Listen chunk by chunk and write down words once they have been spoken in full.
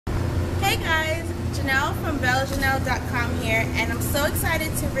Hey guys, Janelle from BelleJanelle.com here, and I'm so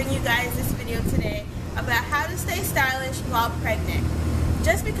excited to bring you guys this video today about how to stay stylish while pregnant.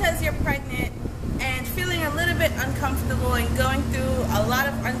 Just because you're pregnant and feeling a little bit uncomfortable and going through a lot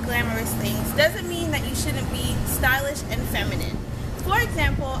of unglamorous things doesn't mean that you shouldn't be stylish and feminine. For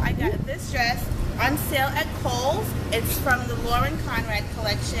example, I got this dress on sale at Kohl's. It's from the Lauren Conrad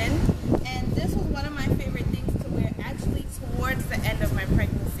collection, and this was one of my favorite things to wear actually towards the end of my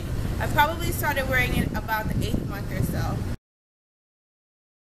pregnancy. I probably started wearing it about the 8th month or so.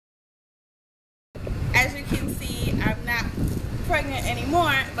 As you can see, I'm not pregnant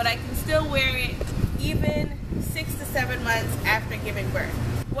anymore, but I can still wear it even 6 to 7 months after giving birth.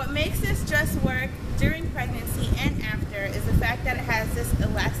 What makes this dress work during pregnancy and after is the fact that it has this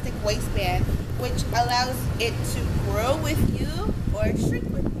elastic waistband, which allows it to grow with you or shrink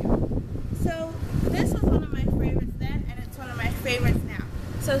with you. So this was one of my favorites then, and it's one of my favorites now.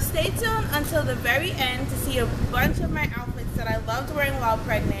 So stay tuned until the very end to see a bunch of my outfits that I loved wearing while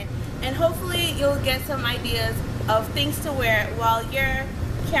pregnant, and hopefully you'll get some ideas of things to wear while you're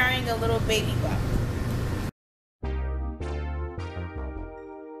carrying a little baby bump.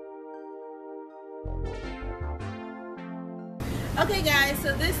 Okay guys,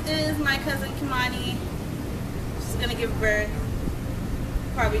 so this is my cousin Kimani. She's gonna give birth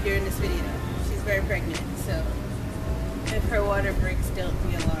probably during this video. She's very pregnant, so if her water breaks, don't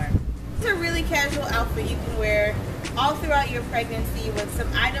be alarmed. It's a really casual outfit you can wear all throughout your pregnancy with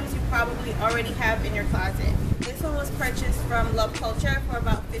some items you probably already have in your closet. This one was purchased from Love Culture for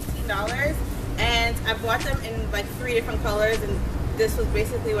about $15, and I bought them in like 3 different colors, and this was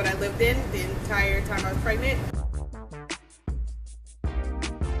basically what I lived in the entire time I was pregnant.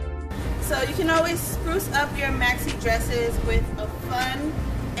 So you can always spruce up your maxi dresses with a fun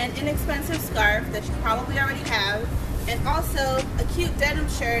and inexpensive scarf that you probably already have, and also a cute denim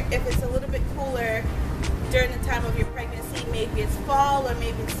shirt if it's a little bit cooler during the time of your pregnancy. Maybe it's fall or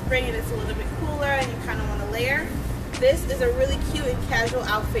maybe it's spring and it's a little bit cooler and you kind of want to layer. This is a really cute and casual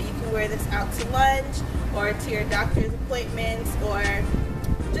outfit. You can wear this out to lunch or to your doctor's appointments or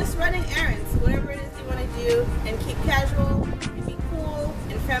just running errands, whatever it is you want to do, and keep casual and be cool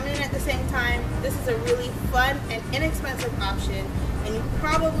and feminine at the same time. This is a really fun and inexpensive option, and you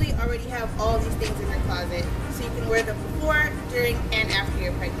probably already have all these things in your closet, so you can wear them before, during, and after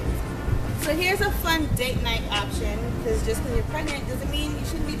your pregnancy. So here's a fun date night option, because just because you're pregnant doesn't mean you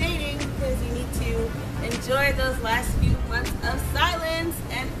shouldn't be dating, because you need to enjoy those last few months of silence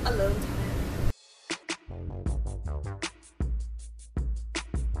and alone time.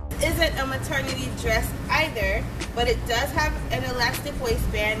 Isn't a maternity dress either, but it does have an elastic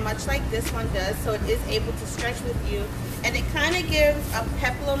waistband much like this one does, so it is able to stretch with you, and it kind of gives a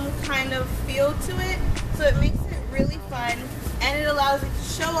peplum kind of feel to it, so it makes it really fun, and it allows you to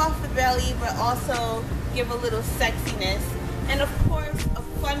show off the belly but also give a little sexiness. And of course, a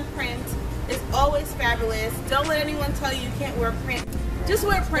fun print is always fabulous. Don't let anyone tell you you can't wear print. Just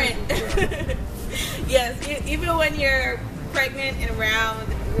wear print. Yes, even when you're pregnant and round,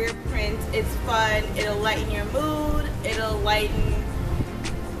 wear print. It's fun. It'll lighten your mood. It'll lighten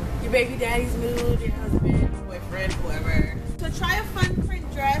your baby daddy's mood, your husband, boyfriend, whoever. So try a fun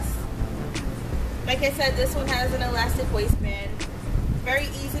print dress. Like I said, this one has an elastic waistband. Very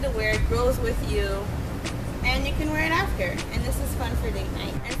easy to wear. It grows with you. And you can wear it after. And this is fun for date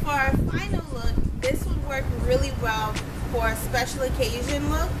night. And for our final look, this would work really well for a special occasion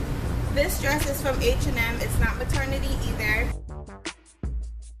look. This dress is from H&M. It's not maternity either.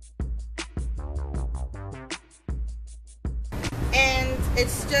 And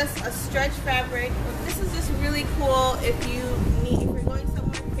it's just a stretch fabric. This is just really cool if you're going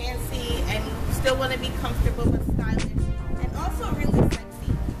somewhere fancy and you still want to be comfortable but stylish, and also really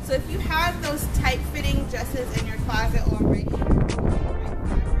sexy. So if you have those tight-fitting dresses in your closet already, the right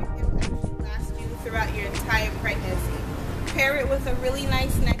fabric, it will actually last you throughout your entire pregnancy. Pair it with a really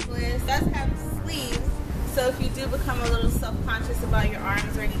nice necklace. It does have sleeves, so if you do become a little self-conscious about your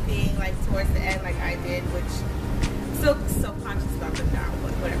arms or anything, like towards the end like I did, which still self-conscious about them now,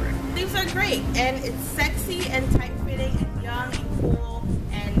 but whatever. These are great, and it's sexy and tight-fitting and young and cool,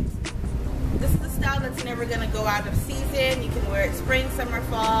 and this is a style that's never going to go out of season. You can wear it spring, summer,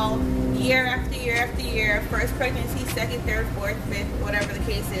 fall, year after year after year, first pregnancy, second, third, fourth, fifth, whatever the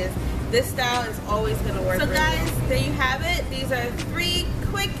case is. This style is always going to work. So guys, there you have it. These are 3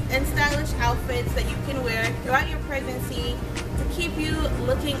 quick and stylish outfits that you can wear throughout your pregnancy to keep you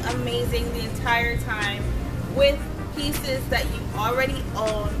looking amazing the entire time with pieces that you already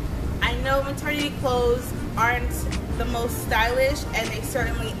own. I know maternity clothes aren't the most stylish, and they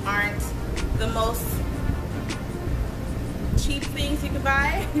certainly aren't the most cheap things you can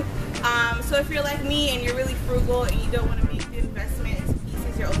buy, So if you're like me and you're really frugal and you don't want to make the investment into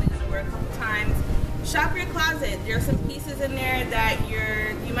pieces you're only going to wear a couple times, shop your closet. There are some pieces in there that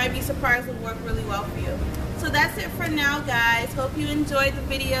you might be surprised will work really well for you. So that's it for now, guys. Hope you enjoyed the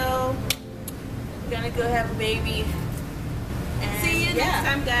video. I'm gonna go have a baby. And see you next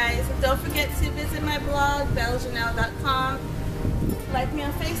time, guys. Don't forget to visit my blog, bellejanelle.com. Like me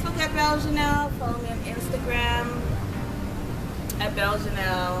on Facebook at bellejanelle. Follow me on Instagram at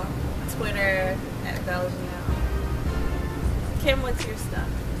bellejanelle. Twitter at bellejanelle. Kim, what's your stuff?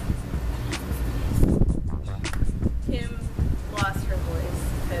 Kim lost her voice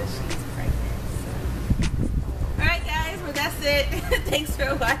because she's pregnant. So. Alright guys, well that's it. Thanks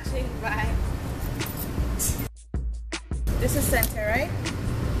for watching. Bye. This is center, right?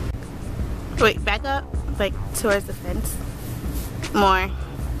 Wait, back up. Like towards the fence. More.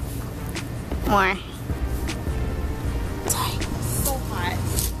 More. Sorry. It's so hot.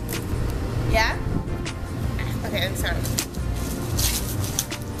 Yeah? Okay, I'm sorry.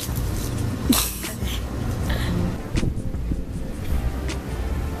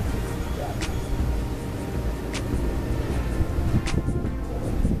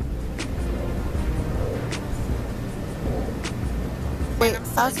 Wait,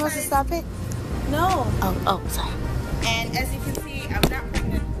 I was supposed to stop it? No. Oh, sorry. And as you can